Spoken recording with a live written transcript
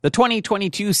The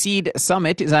 2022 Seed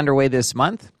Summit is underway this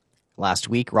month. Last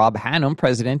week, Rob Hannum,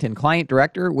 president and client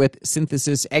director with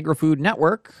Synthesis Agri-Food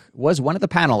Network, was one of the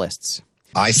panelists.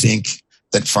 I think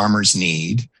that farmers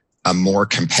need a more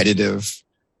competitive,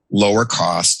 lower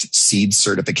cost seed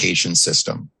certification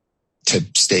system to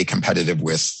stay competitive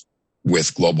with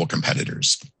global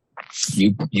competitors.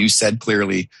 You said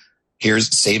clearly,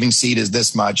 here's saving seed is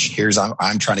this much.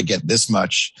 I'm trying to get this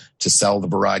much to sell the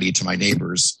variety to my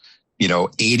neighbors.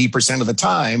 80% of the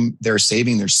time they're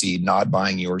saving their seed, not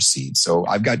buying your seed. So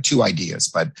I've got two ideas,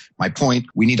 but my point,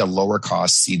 we need a lower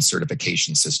cost seed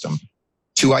certification system.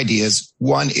 Two ideas.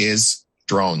 One is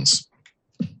drones.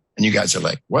 And you guys are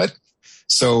like, what?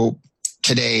 So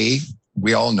today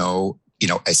we all know,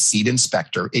 a seed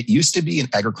inspector, it used to be an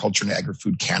Agriculture and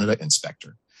Agri-Food Canada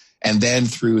inspector. And then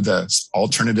through the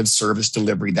alternative service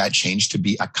delivery, that changed to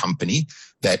be a company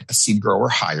that a seed grower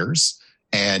hires.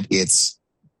 And it's,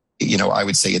 I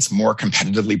would say it's more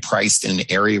competitively priced in an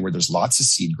area where there's lots of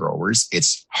seed growers.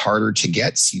 It's harder to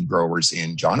get seed growers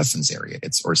in Jonathan's area.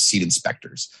 Or seed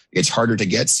inspectors. It's harder to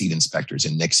get seed inspectors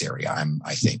in Nick's area,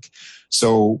 I think.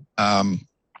 So,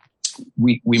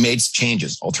 we made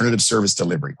changes. Alternative service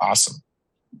delivery. Awesome.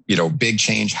 Big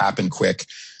change happened quick.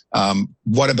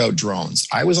 What about drones?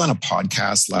 I was on a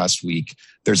podcast last week.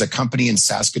 There's a company in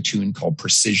Saskatoon called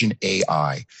Precision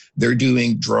AI. They're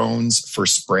doing drones for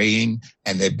spraying,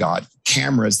 and they've got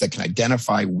cameras that can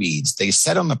identify weeds. They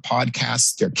said on the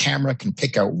podcast, their camera can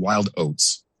pick out wild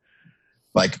oats.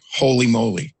 Like, holy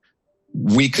moly.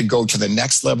 We could go to the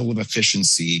next level of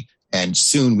efficiency, and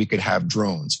soon we could have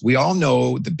drones. We all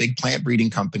know the big plant breeding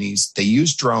companies, they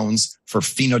use drones for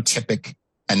phenotypic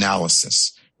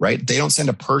analysis. Right? They don't send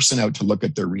a person out to look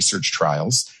at their research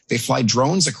trials. They fly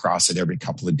drones across it every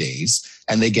couple of days,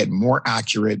 and they get more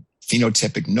accurate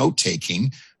phenotypic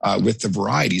note-taking with the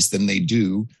varieties than they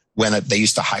do when they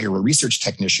used to hire a research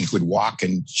technician who would walk,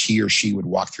 and he or she would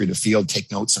walk through the field,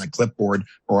 take notes on a clipboard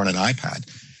or on an iPad.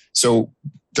 So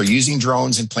they're using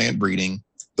drones in plant breeding.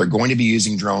 They're going to be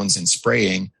using drones in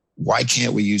spraying. Why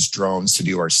can't we use drones to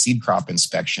do our seed crop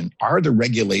inspection? Are the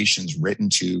regulations written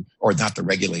to, or not the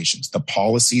regulations, the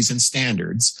policies and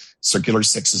standards? Circular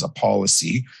 6 is a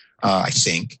policy, I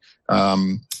think.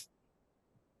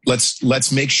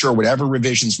 Let's make sure whatever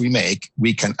revisions we make,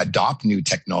 we can adopt new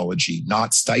technology,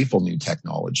 not stifle new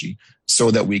technology,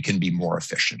 so that we can be more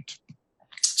efficient.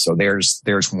 So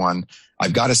there's one.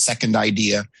 I've got a second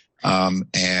idea,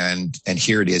 and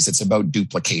here it is. It's about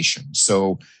duplication.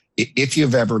 So if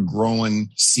you've ever grown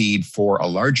seed for a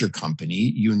larger company,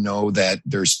 you know that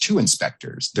there's two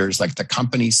inspectors. There's like the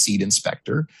company seed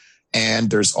inspector, and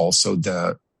there's also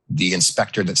the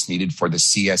inspector that's needed for the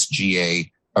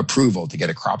CSGA approval to get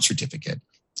a crop certificate.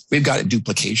 We've got a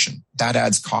duplication. That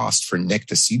adds cost for Nick,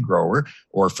 the seed grower,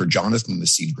 or for Jonathan, the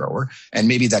seed grower. And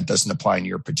maybe that doesn't apply in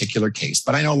your particular case,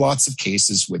 but I know lots of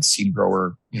cases with seed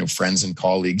grower, friends and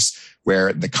colleagues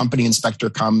where the company inspector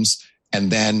comes,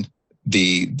 and then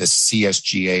the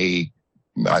CSGA,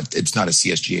 it's not a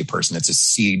CSGA person, it's a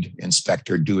seed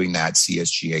inspector doing that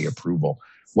CSGA approval.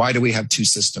 Why do we have two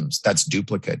systems? That's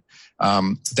duplicate.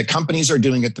 The companies are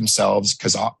doing it themselves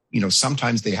because,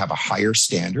 sometimes they have a higher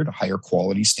standard, a higher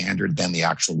quality standard than the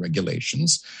actual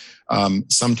regulations.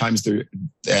 Sometimes they're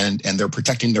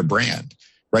protecting their brand,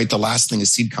 right? The last thing a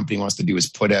seed company wants to do is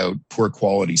put out poor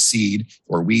quality seed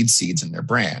or weed seeds in their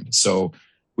brand. So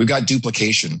we've got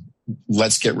duplication.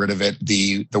 Let's get rid of it.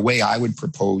 The way I would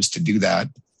propose to do that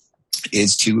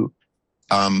is to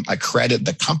accredit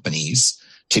the companies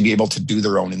to be able to do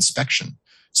their own inspection.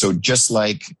 So just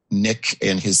like Nick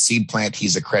in his seed plant,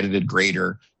 he's accredited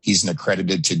grader. He's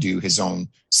accredited to do his own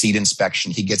seed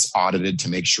inspection. He gets audited to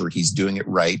make sure he's doing it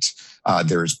right.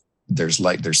 There's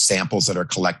samples that are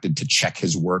collected to check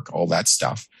his work, all that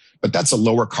stuff. But that's a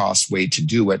lower cost way to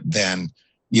do it than,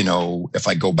 if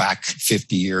I go back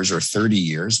 50 years or 30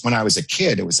 years. When I was a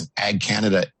kid, it was an Ag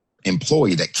Canada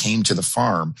employee that came to the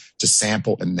farm to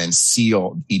sample and then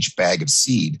seal each bag of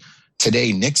seed.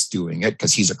 Today, Nick's doing it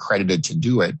because he's accredited to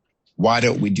do it. Why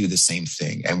don't we do the same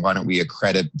thing? And why don't we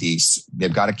accredit these?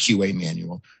 They've got a QA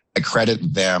manual,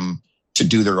 accredit them to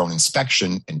do their own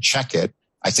inspection and check it.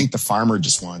 I think the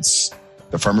farmer's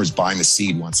buying the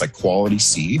seed wants like quality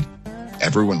seed.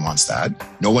 Everyone wants that.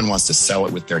 No one wants to sell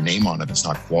it with their name on it. It's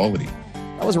not quality.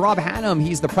 That was Rob Hannum.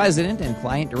 He's the president and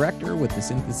client director with the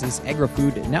Synthesis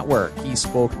Agri-Food Network. He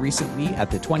spoke recently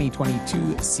at the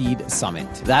 2022 Seed Summit.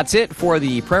 That's it for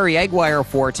the Prairie Ag Wire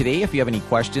for today. If you have any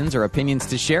questions or opinions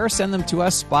to share, send them to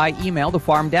us by email to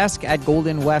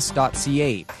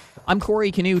farmdesk@goldenwest.ca. I'm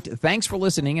Corey Canute. Thanks for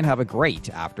listening and have a great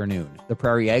afternoon. The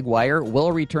Prairie Ag Wire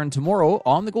will return tomorrow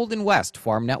on the Golden West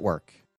Farm Network.